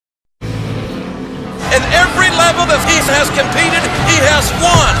people that he has competed, he has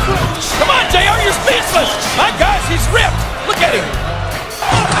won. Come on, JR, you're speechless. My gosh, he's ripped. Look at him.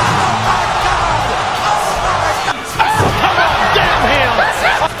 Come on, damn him.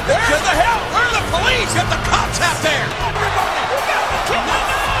 Get the hell. Where are the police? Get the cops out there. Everybody, we got the kid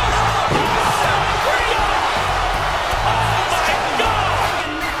now.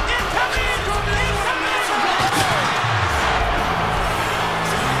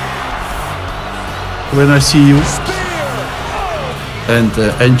 When I see you, and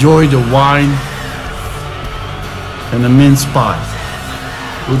enjoy the wine and the mince pie.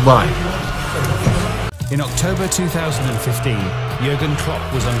 Goodbye. In October 2015, Jurgen Klopp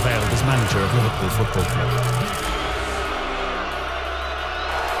was unveiled as manager of Liverpool Football Club.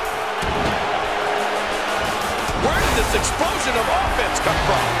 Where did this explosion of offense come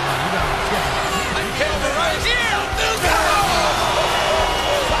from? Right here.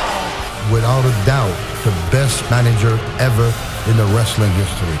 Without a doubt, the best manager ever in the wrestling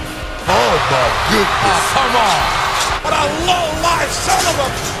history. Oh my goodness! Oh, come on! What a low-life son of a...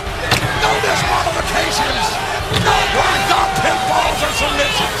 No disqualifications! No blind dog pinfalls or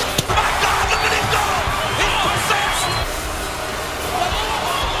submissions! My God, look at him go! He's possessed!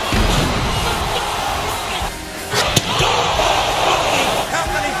 How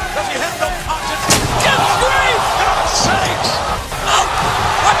many? Does he have no conscience? Good grief! God's sakes! Oh!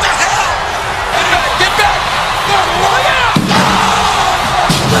 What the hell? Get back! Look out!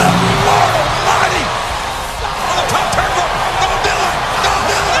 Good Lord Almighty! On the top turnbuckle! Don't do it! Don't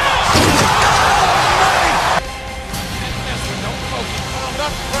do it!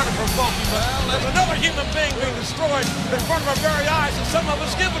 Not running from Funky, well, there's another human being being destroyed in front of our very eyes, and some of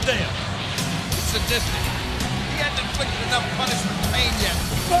us give a damn. It's sadistic. He hasn't inflicted enough punishment and pain yet.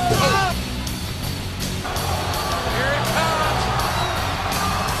 Oh. Here it comes!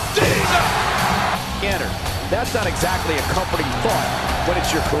 Jesus! That's not exactly a comforting thought when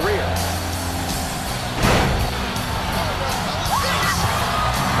it's your career.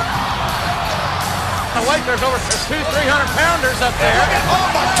 Wait, there's over 200-300 pounders up there. Oh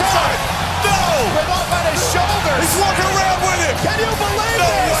my God! No! With up on his shoulders. He's walking around with him. Can you believe no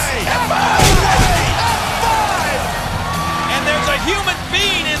this? Way. F5! F5! And there's a human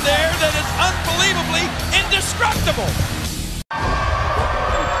being in there that is unbelievably indestructible.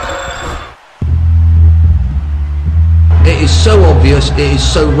 It is so obvious, it is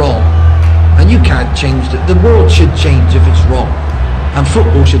so wrong, and you can't change that. The world should change if it's wrong, and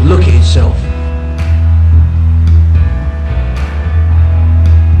football should look at itself.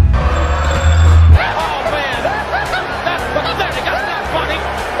 Oh man, that's pathetic. That's not funny.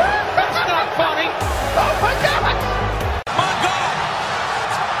 That's not funny. Oh my God! My God!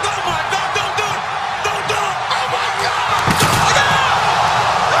 Oh my God! Don't do it! Don't do it! Oh my God!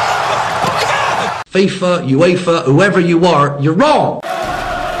 Oh my God! FIFA, UEFA, whoever you are, you're wrong!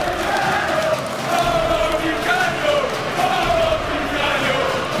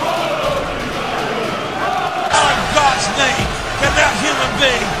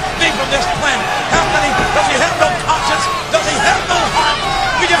 Be from this planet. How many? Does he have no conscience? Does he have no heart?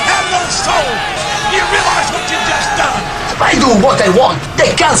 Do you have no soul? Do you realize what you've just done? I do what I want.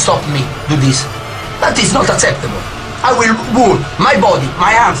 They can't stop me do this. That is not acceptable. I will rule my body,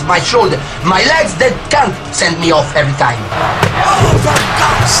 my arms, my shoulder, my legs. That can't send me off every time. Oh, for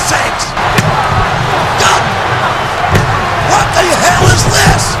God's sakes! God! What the hell is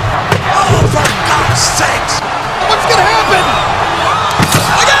this? Oh, for God's sakes! What's gonna happen?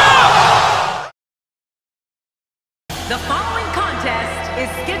 The following contest is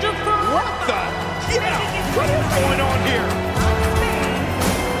scheduled for... What the? Yeah! What is going on?